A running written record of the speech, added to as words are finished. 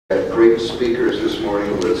Had great speakers this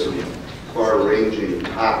morning with some far-ranging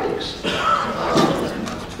topics.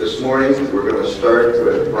 This morning we're going to start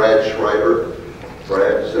with Brad Schreiber.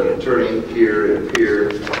 Brad's an attorney here in Pierre,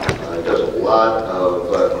 does a lot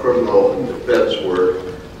of criminal defense work.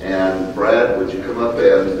 And Brad, would you come up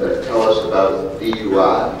and tell us about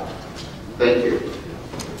DUI? Thank you.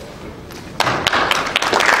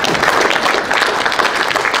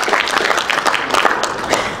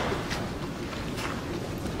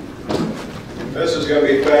 This is going to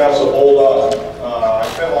be fast, so hold on. I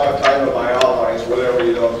spent a lot of time with my outlines. Whatever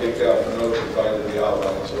you don't take down for notes, you find in the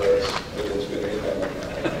outline, so it's going to be anything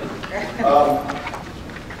like that.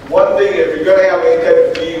 One thing, if you're going to have any type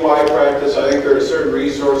of DUI practice, I think there are certain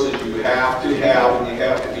resources you have to have and you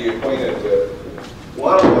have to be acquainted with.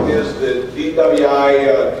 One of them is the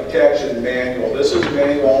DWI detection manual. This is a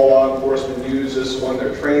manual all law enforcement use. This is one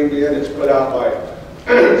they're trained in. It's put out by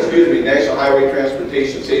National Highway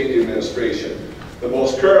Transportation Safety Administration. The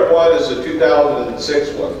most current one is the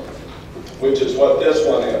 2006 one, which is what this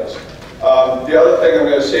one is. The other thing I'm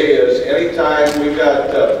going to say is anytime we've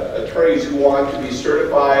got attorneys who want to be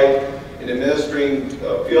certified in administering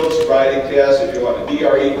field sobriety tests, if you want a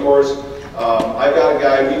DRE course, I've got a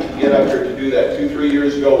guy we can get up here to do that 2-3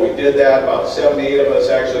 years ago. We did that. About 7-8 of us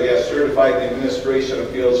actually got certified in the administration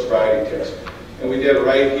of field sobriety tests. And we did it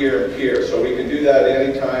right here in Pierre. So we can do that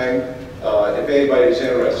anytime if anybody's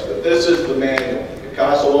interested. But this is the manual. It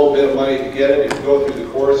costs a little bit of money to get it. If you go through the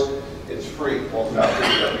course, it's free. Well, it's not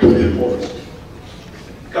free, but it's course.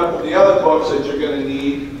 A couple of the other books that you're going to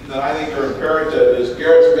need that I think are imperative is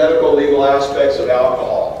Garrett's Medical Legal Aspects of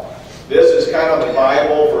Alcohol. This is kind of the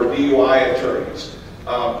Bible for DUI attorneys.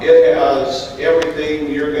 It has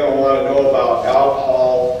everything you're going to want to know about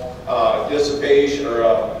alcohol dissipation or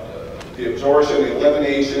the absorption, the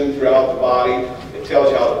elimination throughout the body. It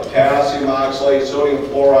tells you how the potassium oxalate, sodium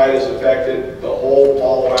fluoride is affected. The whole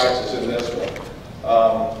ball of wax is in this one.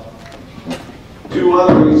 2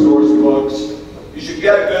 other resource books. You should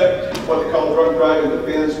get a good, what they call drunk driving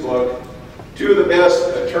defense book. 2 of the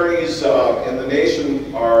best attorneys in the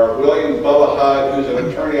nation are William Bubba Hudd, who's an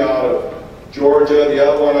attorney out of Georgia. The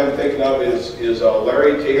other one I'm thinking of is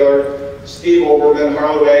Larry Taylor. Steve Oberman,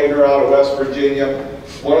 Harlow Wagner out of West Virginia.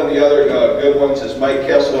 One of the other good ones is Mike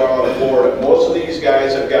Kessler out of Florida. Most of these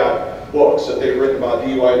guys have got books that they've written about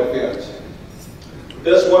DUI defense.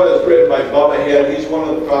 This one is written by Bubba Head. He's one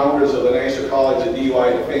of the founders of the National College of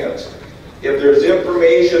DUI Defense. If there's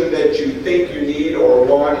information that you think you need or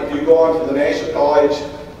want, if you go onto the National College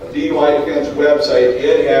of DUI Defense website,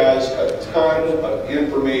 it has a ton of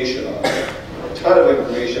information on it. A ton of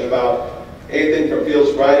information about anything from field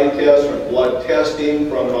sobriety tests, from blood testing,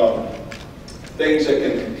 from things that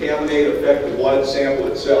can contaminate, affect the blood sample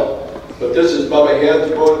itself. But this is Bubba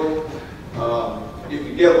Head's book. You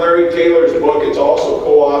can get Larry Taylor's book. It's also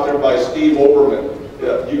co-authored by Steve Oberman.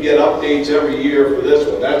 You get updates every year for this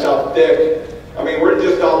one. That's how thick. I mean, we're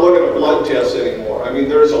just not looking at blood tests anymore. I mean,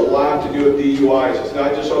 there's a lot to do with DUIs. It's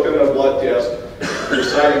not just looking at a blood test,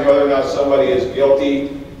 deciding whether or not somebody is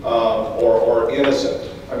guilty or innocent.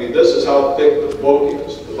 I mean, this is how thick the book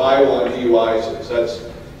is. The Bible on DUIs is.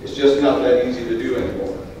 It's just not that easy to do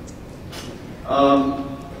anymore.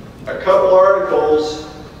 A couple articles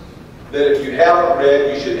that if you haven't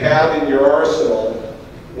read, you should have in your arsenal.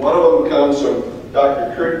 One of them comes from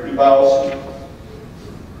Dr. Kurt Dubowski.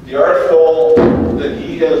 The article that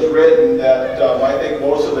he has written that I think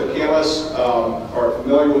most of the chemists are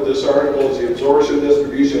familiar with this article is the absorption,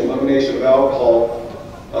 distribution, elimination of alcohol,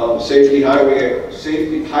 highway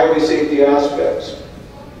safety aspects.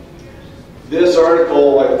 This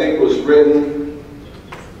article, I think, was written,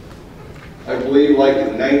 I believe, like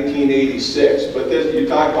in 1986. But this, you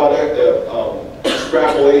talk about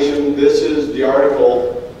extrapolation. This is the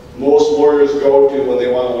article most lawyers go to when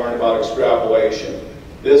they want to learn about extrapolation.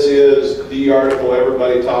 This is the article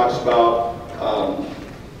everybody talks about.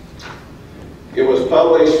 It was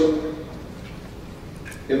published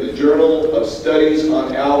in the Journal of Studies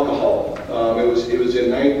on Alcohol. It was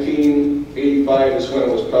in 1985 is when it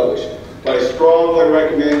was published. But I strongly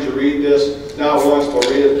recommend you read this not once, but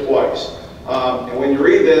read it twice. And when you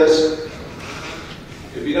read this,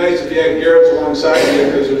 it'd be nice if you had Garrett's alongside you,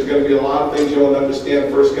 because there's going to be a lot of things you won't understand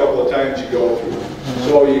the first couple of times you go through.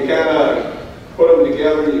 So you kind of put them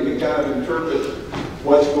together, you can kind of interpret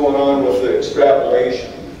what's going on with the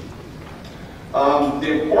extrapolation.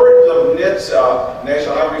 The importance of NHTSA,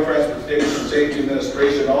 National Highway Transportation Safety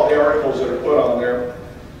Administration, all the articles that are put on there.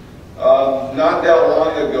 Not that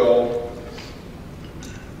long ago,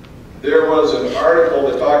 there was an article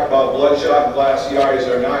that talked about bloodshot and glassy eyes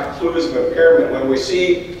are not clues of impairment. When we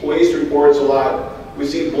see police reports a lot, We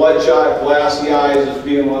see bloodshot, glassy eyes as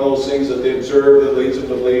being one of those things that they observe that leads them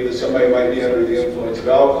to believe that somebody might be under the influence of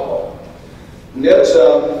alcohol.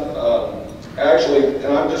 NHTSA, actually, and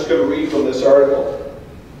I'm just going to read from this article.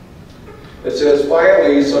 It says,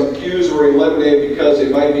 finally, some cues were eliminated because they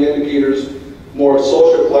might be indicators more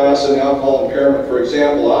social class and alcohol impairment. For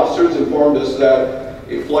example, officers informed us that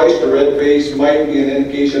a flushed or red face might be an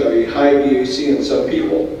indication of a high BAC in some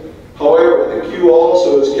people. However, the cue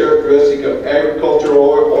also is characteristic of agricultural,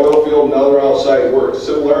 oil field, and other outside work.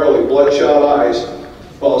 Similarly, bloodshot eyes,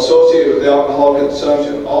 while associated with alcohol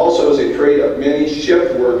consumption, also is a trait of many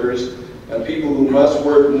shift workers and people who must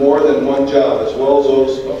work more than one job, as well as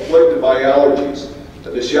those afflicted by allergies. The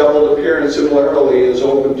disheveled appearance similarly is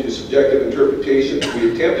open to subjective interpretation. We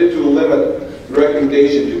attempted to limit the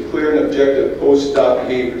recommendation to clear and objective post-stop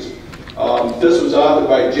behaviors. This was authored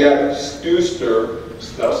by Jack Stuster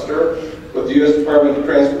with the U.S. Department of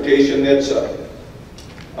Transportation, NHTSA.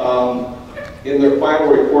 In their final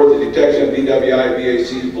report, the detection of DWI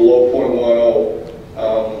BAC is below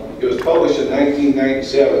 0.10. It was published in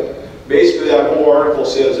 1997. Basically, that whole article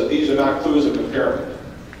says that these are not clues of impairment.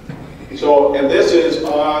 So, and this is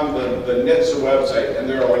on the NHTSA website, and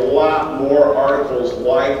there are a lot more articles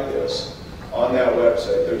like this on that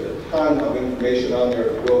website. There's a ton of information on there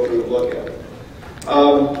to go through and look at.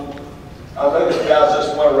 I'm going to pass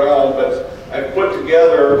this one around, but I put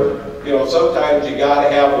together, you know, sometimes you got to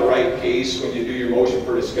have the right case when you do your motion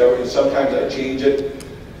for discovery, and sometimes I change it.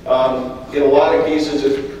 In a lot of cases,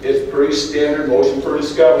 it's pretty standard motion for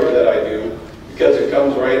discovery that I do, because it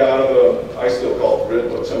comes right out of I still call it the red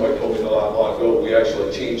book. Somebody told me not long ago, we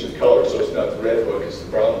actually changed the color, so it's not the red book, it's the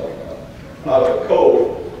brown book now, out of the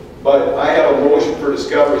code. But I have a motion for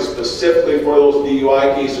discovery specifically for those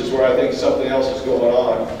DUI cases where I think something else is going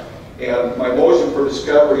on. And my motion for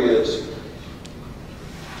discovery is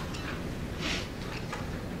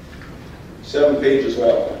 7 pages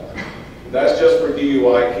long. That's just for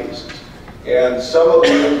DUI cases. And some of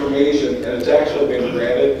the information, and it's actually been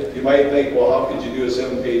granted, you might think, well, how could you do a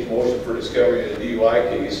 7-page motion for discovery in a DUI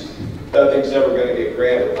case? That thing's never going to get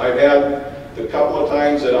granted. I've had the couple of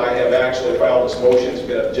times that I have actually filed this motion, it's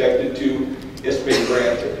been objected to, it's been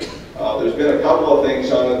granted. There's been a couple of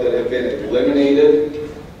things on it that have been eliminated.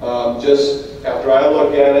 Just after I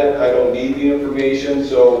look at it, I don't need the information,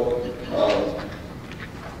 so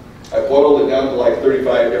I boiled it down to like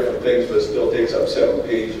 35 different things, but it still takes up 7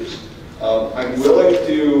 pages. I'm willing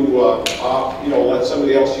to let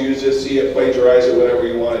somebody else use this, see it, plagiarize it, whatever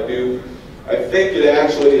you want to do. I think it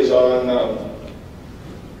actually is on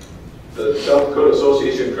the South Dakota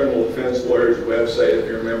Association of Criminal Defense Lawyers website, if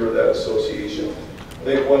you remember that association. I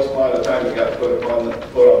think once upon a time it got put on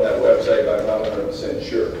that website, but I'm not 100%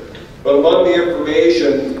 sure. But among the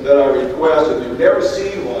information that I requested, if you've never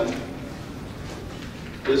seen one,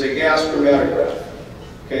 is a gas chromatograph.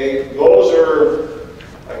 Okay, those are,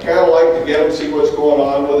 I kind of like to get them, see what's going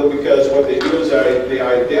on with them, because what they do is they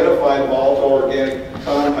identify volatile organic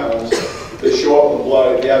compounds that show up in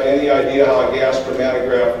blood. If you have any idea how a gas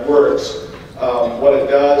chromatograph works, what it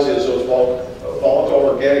does is those volatile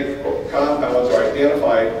organic compounds are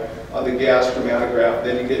identified on the gas chromatograph.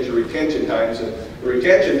 Then you get your retention times, and the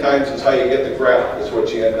retention times is how you get the graph. That's what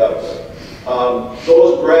you end up with.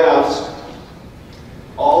 Those graphs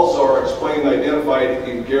also are explained and identified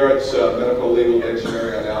in Garrett's Medical Legal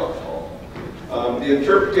Dictionary on alcohol. The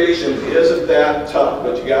interpretation isn't that tough,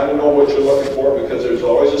 but you got to know what you're looking for, because there's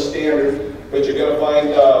always a standard. But you're going to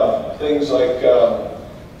find things like,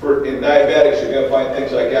 in diabetics, you're going to find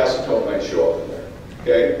things like acetone might show up in there.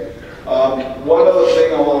 Okay. One other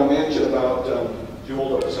thing I want to mention about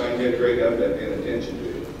Jewel, up the sign here, Greg, I haven't been paying attention to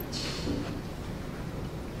you.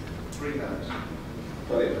 3 minutes.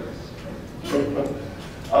 Plenty of minutes.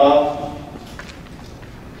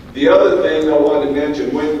 The other thing I wanted to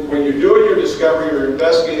mention, when you're doing your discovery, you're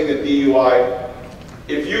investigating a DUI,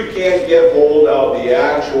 if you can't get hold of the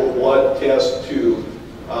actual blood test tube,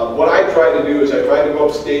 what I try to do is I try to go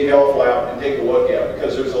up to State Health Lab and take a look at it,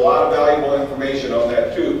 because there's a lot of valuable information on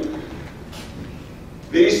that tube.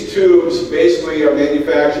 These tubes basically are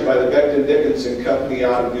manufactured by the Becton Dickinson Company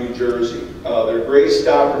out of New Jersey. They're gray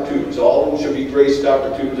stopper tubes. All of them should be gray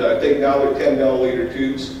stopper tubes. I think now they're 10 milliliter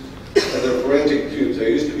tubes, and they're forensic tubes.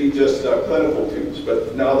 They used to be just clinical tubes,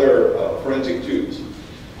 but now they're forensic tubes.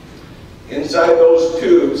 Inside those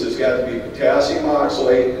tubes has got to be potassium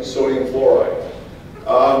oxalate and sodium fluoride.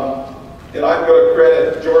 And I'm going to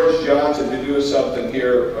credit George Johnson to do something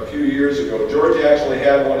here a few years ago. George actually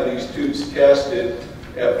had one of these tubes tested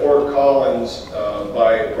at Fort Collins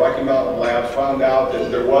by Rocky Mountain Labs, found out that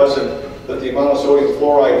the amount of sodium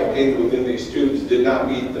fluoride contained within these tubes did not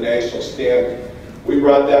meet the national standard. We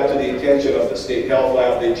brought that to the attention of the state health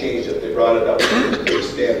lab. They changed it. They brought it up to the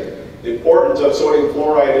standard. The importance of sodium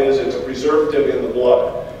fluoride is it's a preservative in the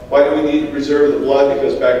blood. Why do we need to preserve the blood?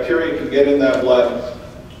 Because bacteria can get in that blood,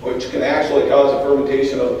 which can actually cause the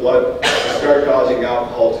fermentation of the blood and start causing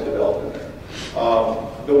alcohol to develop in there.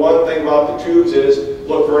 The one thing about the tubes is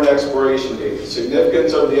look for an expiration date. The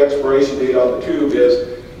significance of the expiration date on the tube is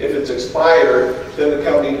if it's expired, then the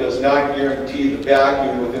company does not guarantee the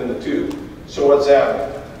vacuum within the tube. So what's that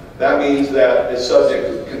mean? That means that it's subject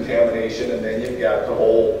to contamination, and then you've got the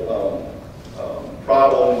whole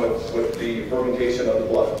problem with the fermentation of the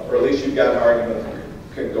blood, or at least you've got an argument that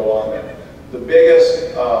can go on there. The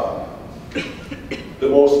biggest, the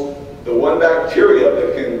one bacteria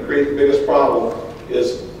that can create the biggest problem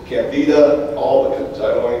is Candida albicans.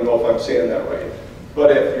 I don't even know if I'm saying that right.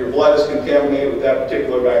 But if your blood is contaminated with that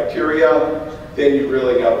particular bacteria, then you've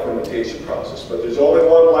really got a fermentation process. But there's only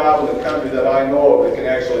one lab in the country that I know of that can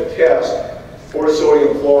actually test for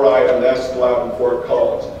sodium fluoride, and that's the lab in Fort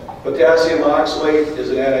Collins. Potassium oxalate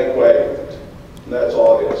is an anticoagulant, and that's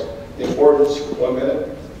all it is. The importance, 1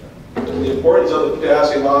 minute. The importance of the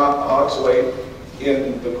potassium oxalate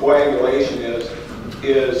in the coagulation is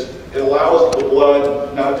it allows the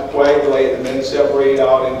blood not to coagulate and then separate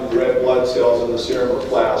out into the red blood cells in the serum or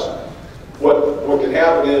plasma. What can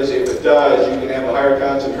happen is, if it does, you can have a higher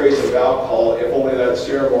concentration of alcohol if only that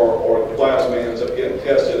serum or plasma ends up getting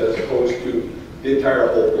tested as opposed to the entire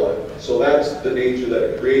whole blood. So that's the danger that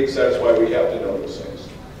it creates. That's why we have to know those things.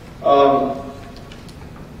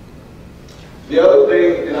 The other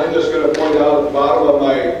thing, and I'm just going to point out at the bottom of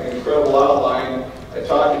my incredible outline, I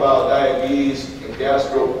talked about diabetes and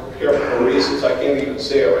gastroparesis. I can't even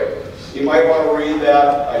say it right. You might want to read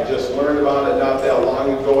that. I just learned about it not that long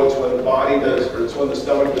ago. It's when the body does, or it's when the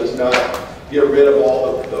stomach does not get rid of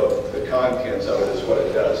all the contents of it, is what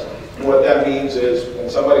it does. And what that means is when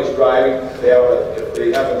somebody's driving, if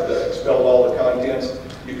they haven't expelled all the contents,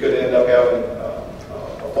 you could end up having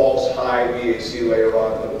a false high VAC later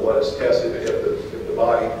on when the blood is tested if the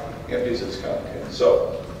body empties its contents.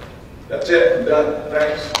 So that's it. I'm done.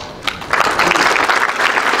 Thanks.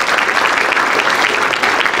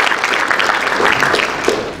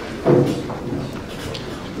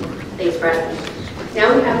 Thanks, Brad.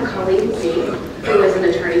 Now we have Colleen Z, who is an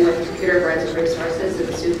attorney with Computer Forensic Resources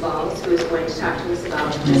in Sioux Falls, who is going to talk to us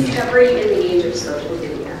about discovery in the age of social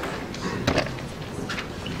media.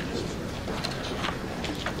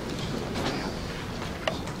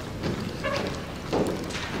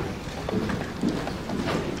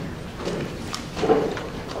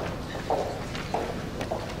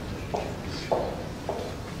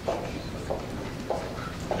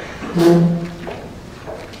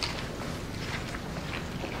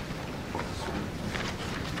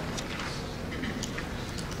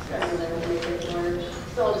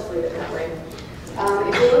 So I'll just leave it that way.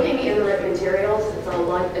 If you're looking in the materials,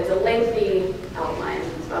 it's a lengthy outline.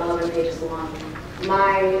 It's about 11 pages long.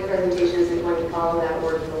 My presentation isn't going to follow that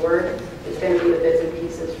word for word. It's going to be the bits and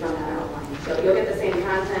pieces from that outline. So you'll get the same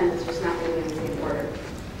content, it's just not going to be in the same order.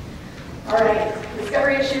 All right,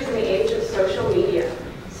 discovery issues in the age of social media.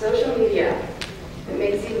 Social media, it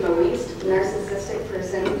makes even the least narcissistic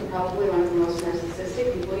person probably one of the most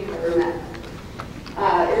narcissistic people you've ever met.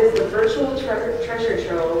 It is the virtual treasure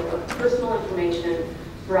trove of personal information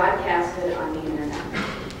broadcasted on the internet.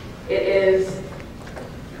 It is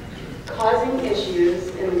causing issues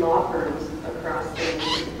in law firms across the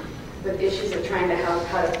nation, with issues of trying to how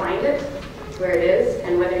to find it, where it is,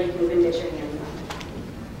 and whether you can even get your hands on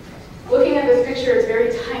it. Looking at this picture, it's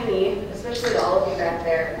very tiny, especially to all of you back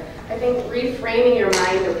there. I think reframing your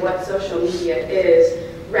mind of what social media is,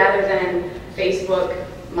 rather than Facebook,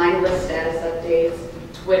 mindless status updates,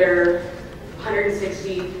 Twitter,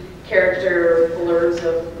 160 character blurs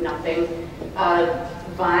of nothing,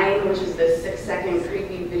 Vine, which is this 6-second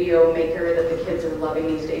creepy video maker that the kids are loving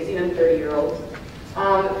these days, even 30-year-olds.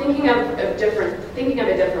 Thinking of it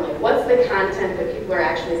differently. What's the content that people are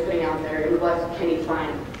actually putting out there, and what can you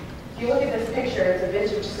find? If you look at this picture, it's a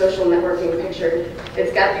vintage social networking picture.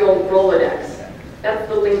 It's got the old Rolodex. That's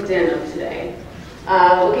the LinkedIn of today.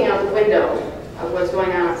 Looking out the window of what's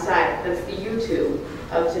going on outside, that's the YouTube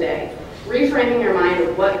of today. Reframing your mind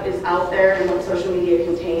of what is out there and what social media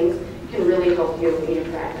contains can really help you in your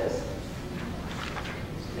practice.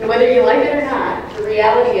 And whether you like it or not, the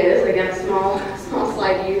reality is, again, a small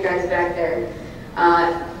slide to you guys back there,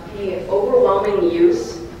 the overwhelming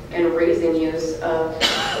use and raising use of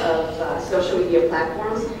social media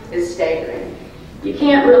platforms is staggering. You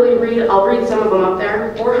can't really read, I'll read some of them up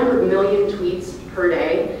there, 400 million tweets per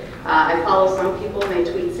day. I follow some people and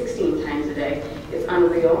they tweet 16 times a day. It's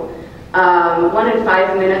unreal. 1 in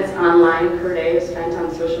 5 minutes online per day is spent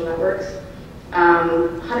on social networks.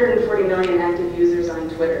 140 million active users on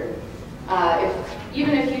Twitter.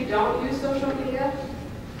 Even if you don't use social media,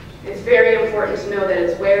 it's very important to know that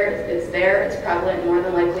it's where it's there, it's prevalent, more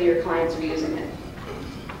than likely your clients are using it.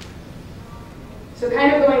 So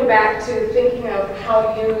kind of going back to thinking of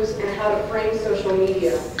how to use and how to frame social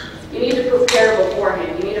media, you need to prepare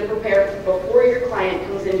beforehand. You need to prepare before your client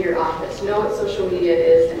comes into your office. Know what social media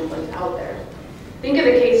is and what's out there. Think of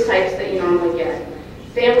the case types that you normally get.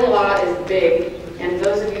 Family law is big, and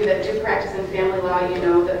those of you that do practice in family law, you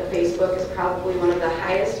know that Facebook is probably one of the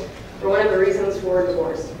highest, or one of the reasons for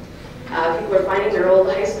divorce. People are finding their old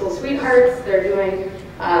high school sweethearts. They're doing,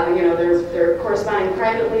 they're corresponding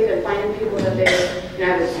privately. They're finding people that they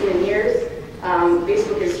haven't seen in years.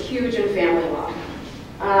 Facebook is huge in family law.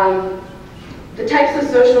 The types of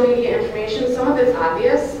social media information, some of it's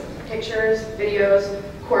obvious: pictures, videos,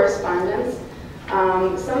 correspondence.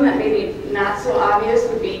 Some that may be not so obvious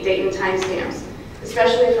would be date and time stamps,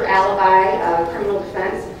 especially for alibi, criminal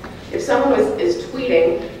defense. If someone is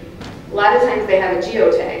tweeting, a lot of times they have a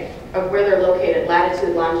geotag of where they're located,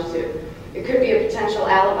 latitude, longitude. It could be a potential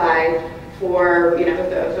alibi for,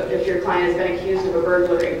 if your client has been accused of a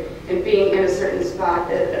burglary and being in a certain spot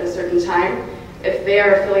at a certain time. If they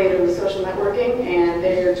are affiliated with social networking and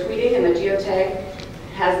they're tweeting and the geotag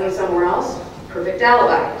has them somewhere else, perfect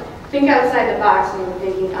alibi. Think outside the box when you're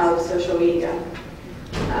thinking of social media.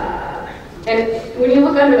 And when you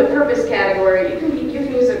look under the purpose category, you can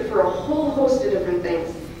use it for a whole host of different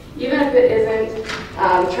things. Even if it isn't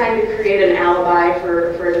trying to create an alibi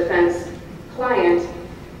for a defense client,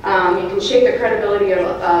 you can shake the credibility of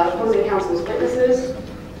opposing counsel's witnesses.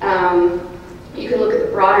 You can look at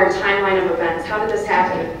the broader timeline of events. How did this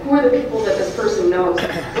happen? Who are the people that this person knows?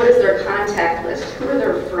 What is their contact list? Who are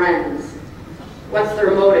their friends? What's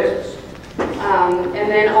their motive? And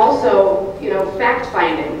then also,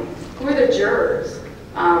 fact-finding. Who are the jurors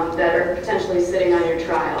that are potentially sitting on your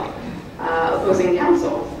trial? Opposing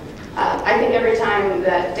counsel. I think every time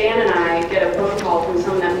that Dan and I get a phone call from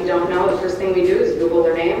someone that we don't know, the first thing we do is Google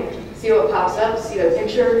their name, see what pops up, see their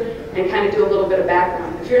picture, and kind of do a little bit of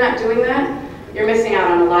background. If you're not doing that, you're missing out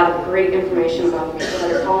on a lot of great information about the people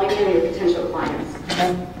that are calling you and your potential clients.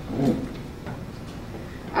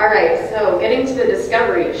 All right, so getting to the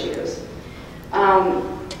discovery issues.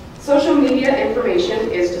 Social media information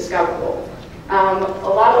is discoverable. A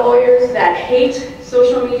lot of lawyers that hate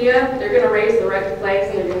social media, they're going to raise the red flags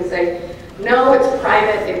and they're going to say, no, it's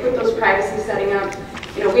private. They put those privacy settings up.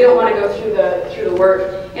 We don't want to go through the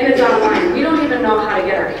work, and it's online. We don't even know how to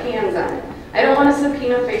get our hands on it. I don't want to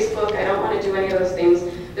subpoena Facebook. I don't want to do any of those things.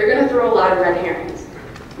 They're going to throw a lot of red herrings.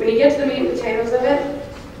 When you get to the meat and potatoes of it,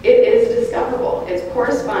 it is discoverable. It's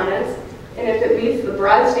correspondence, and if it meets the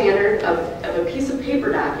broad standard of a piece of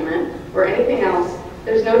paper document or anything else,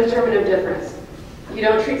 there's no determinative difference. You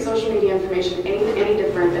don't treat social media information any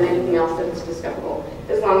different than anything else that is discoverable,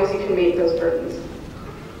 as long as you can meet those burdens.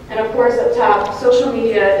 And of course, up top, social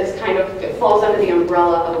media is it falls under the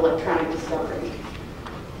umbrella of electronic discovery.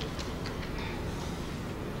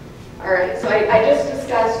 All right, so I just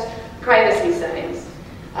discussed privacy settings.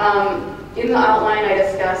 In the outline, I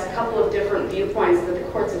discussed a couple of different viewpoints that the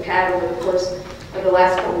courts have had over the course of the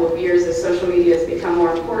last couple of years as social media has become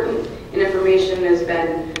more important and information has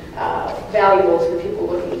been valuable to the people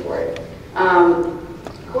looking for it.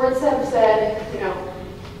 Courts have said,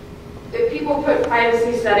 if people put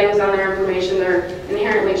privacy settings on their information, they're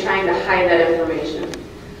inherently trying to hide that information.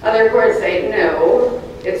 Other courts say, no,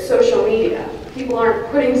 it's social media. People aren't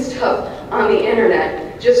putting stuff on the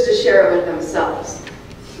internet just to share it with themselves.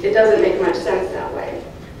 It doesn't make much sense that way.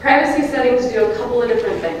 Privacy settings do a couple of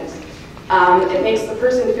different things. It makes the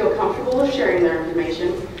person feel comfortable with sharing their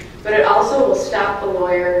information, but it also will stop the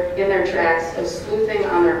lawyer in their tracks of sleuthing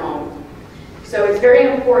on their own. So it's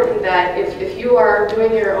very important that if you are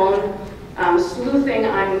doing your own sleuthing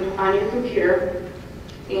on your computer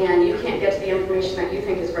and you can't get to the information that you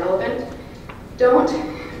think is relevant, don't.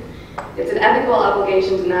 It's an ethical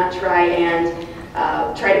obligation to not try and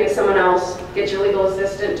try to be someone else, get your legal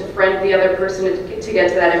assistant to friend the other person to get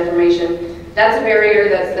to that information. That's a barrier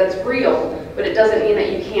that's real, but it doesn't mean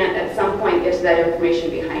that you can't at some point get to that information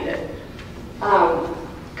behind it. A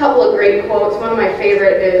couple of great quotes. One of my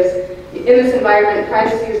favorite is, in this environment,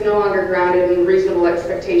 privacy is no longer grounded in reasonable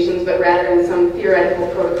expectations, but rather in some theoretical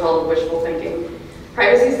protocol of wishful thinking.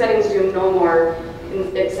 Privacy settings do no more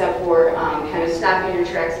except for kind of stopping your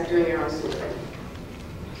tracks of doing your own sleuthing.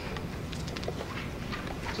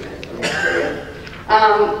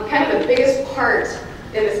 Kind of the biggest part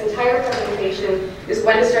in this entire presentation is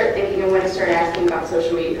when to start thinking and when to start asking about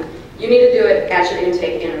social media. you need to do it at your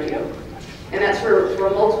intake interview. And that's for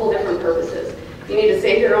multiple different purposes. You need to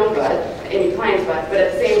save your own butt and your client's butt, but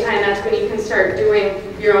at the same time, that's when you can start doing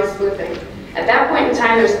your own sleuthing. At that point in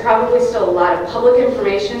time, there's probably still a lot of public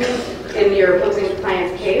information in your opposing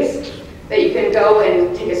client's case that you can go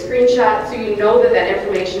and take a screenshot so you know that that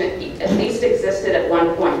information at least existed at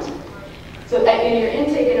one point. So that in your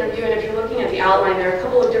intake interview, and if you're looking at the outline, there are a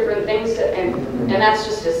couple of different things, and that's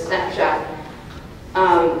just a snapshot.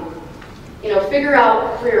 You know, figure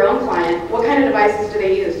out for your own client, what kind of devices do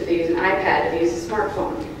they use? Do they use an iPad? Do they use a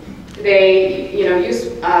smartphone? Do they, you know, use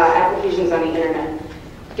applications on the internet?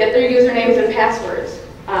 Get their usernames and passwords.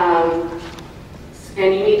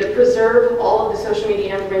 And you need to preserve all of the social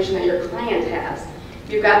media information that your client has.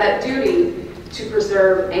 You've got that duty to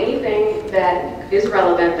preserve anything that is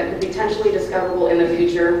relevant that could be potentially discoverable in the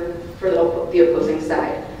future for the opposing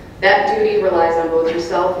side. That duty relies on both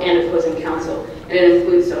yourself and opposing counsel, and it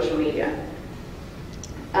includes social media.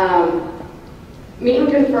 Meet and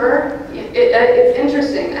confer, it's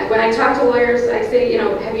interesting. When I talk to lawyers, I say, you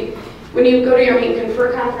know, when you go to your meet and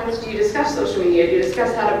confer conference, do you discuss social media? Do you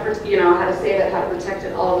discuss how to, you know, how to save it, how to protect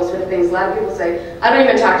it, all those sort of things? A lot of people say, I don't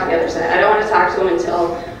even talk to the other side. I don't want to talk to them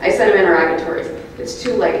until I send them interrogatories. It's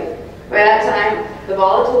too late. By that time, the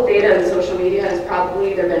volatile data in social media has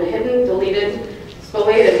probably either been hidden, deleted,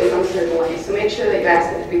 spoliated in some certain way. So make sure that you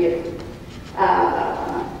ask at the beginning.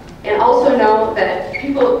 And also know that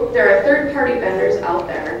there are third-party vendors out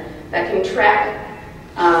there that can track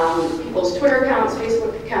people's Twitter accounts,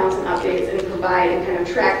 Facebook accounts, and updates, and provide and kind of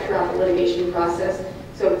track throughout the litigation process.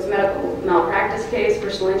 So if it's a medical malpractice case,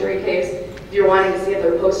 personal injury case, if you're wanting to see if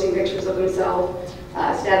they're posting pictures of themselves,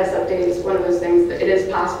 status updates, one of those things, that it is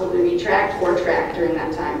possible to be tracked or tracked during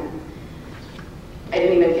that time. I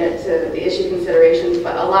didn't even get to the issue considerations,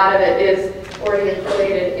 but a lot of it is already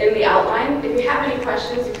affiliated in the outline. If you have any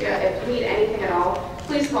questions, if you need anything at all,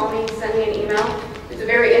 please call me, send me an email. It's a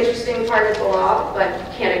very interesting part of the law, but you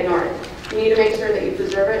can't ignore it. You need to make sure that you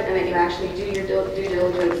preserve it and that you actually do your due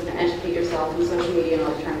diligence and educate yourself in social media and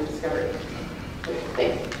electronic discovery. Okay,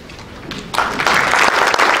 thanks.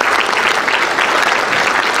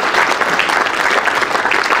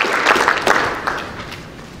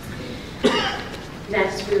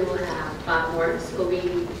 Next, we will have Bob Morris, who will be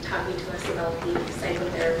talking to us about the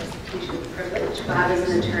psychotherapist patient privilege. Bob is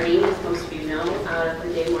an attorney, as most of you know, out of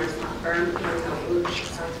the Day Morris Law Firm in Elwood,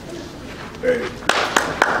 South Carolina.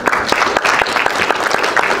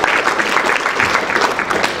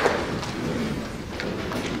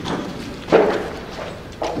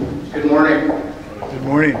 Good morning. Good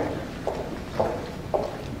morning.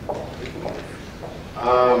 I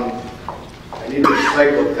need a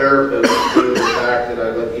psychotherapist due to the fact that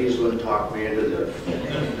I let Eastland talk me into this.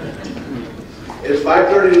 It's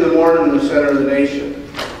 5:30 in the morning in the center of the nation.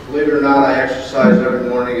 Believe it or not, I exercise every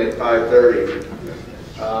morning at 5:30.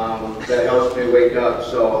 That helps me wake up,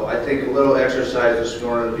 so I think a little exercise this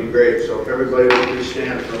morning would be great. So if everybody would please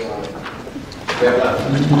stand for a moment. Stand up.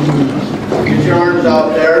 Get your arms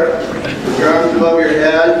out there. Put your arms above your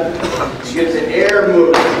head. Get the air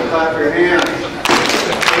moving. Clap your hands.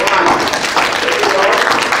 Come on. There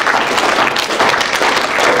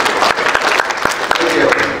you go.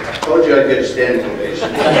 I told you I'd get a standing ovation.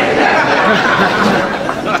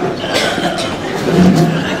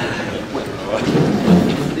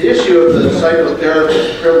 The issue of the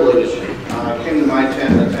psychotherapist privilege came to my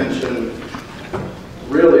attention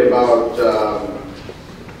really about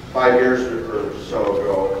 5 years or so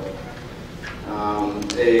ago.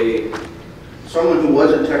 Someone who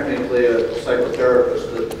wasn't technically a psychotherapist,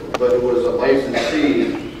 but who was a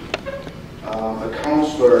licensee, a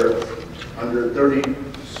counselor under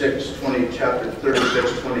Chapter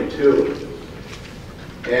 3622.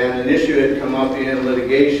 And an issue had come up in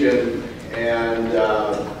litigation, and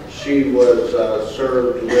she was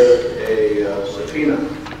served with a subpoena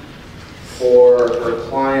for her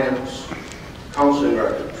client's counseling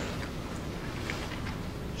records.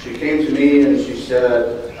 She came to me and she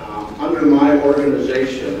said, under my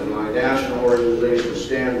organization and my national organization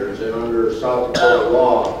standards and under South Dakota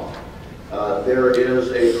law, there is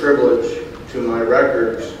a privilege to my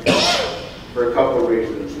records for a couple of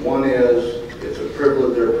reasons. One is it's a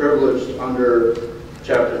privilege, they're privileged under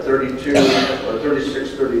Chapter 32 or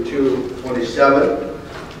 3632.27,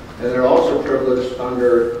 and they're also privileged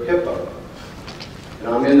under HIPAA. And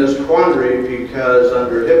I'm in this quandary because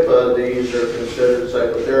under HIPAA, these are considered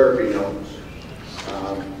psychotherapy notes.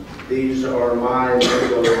 These are my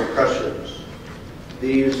mental impressions.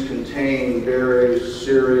 These contain very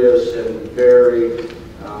serious and very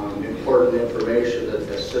important information that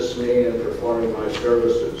assists me in performing my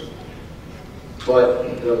services.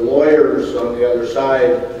 but the lawyers on the other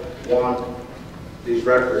side want these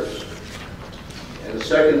records. And the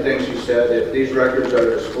second thing she said, if these records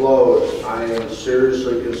are disclosed, I am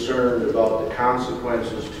seriously concerned about the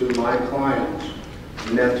consequences to my clients'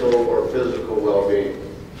 mental or physical well-being.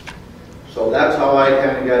 So that's how I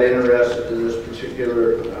kind of got interested in this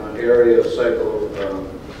particular area of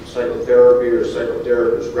psychotherapy or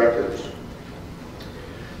psychotherapist records.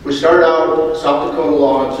 We start out, South Dakota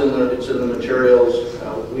law, it's in the materials.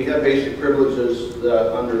 We have basic privileges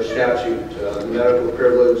under statute, the medical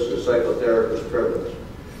privilege, the psychotherapist privilege.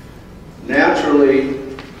 Naturally,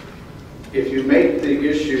 if you make the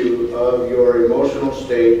issue of your emotional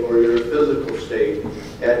state or your physical state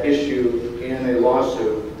at issue in a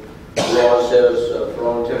lawsuit, the law says, for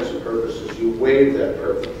all intents and purposes, you waive that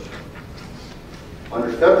privilege. Under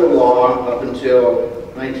federal law, up until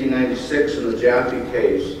 1996 in the Jaffe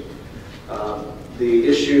case, the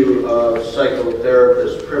issue of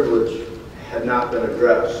psychotherapist privilege had not been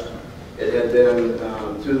addressed. It had been,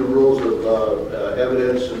 through the rules of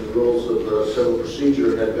evidence and the rules of civil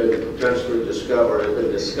procedure, had been potentially discovered, had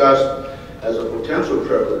been discussed as a potential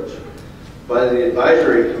privilege by the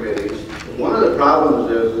advisory committees. One of the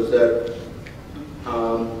problems is that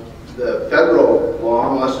the federal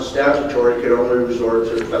law, unless it's statutory, can only resort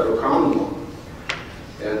to federal common law.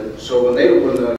 And so when the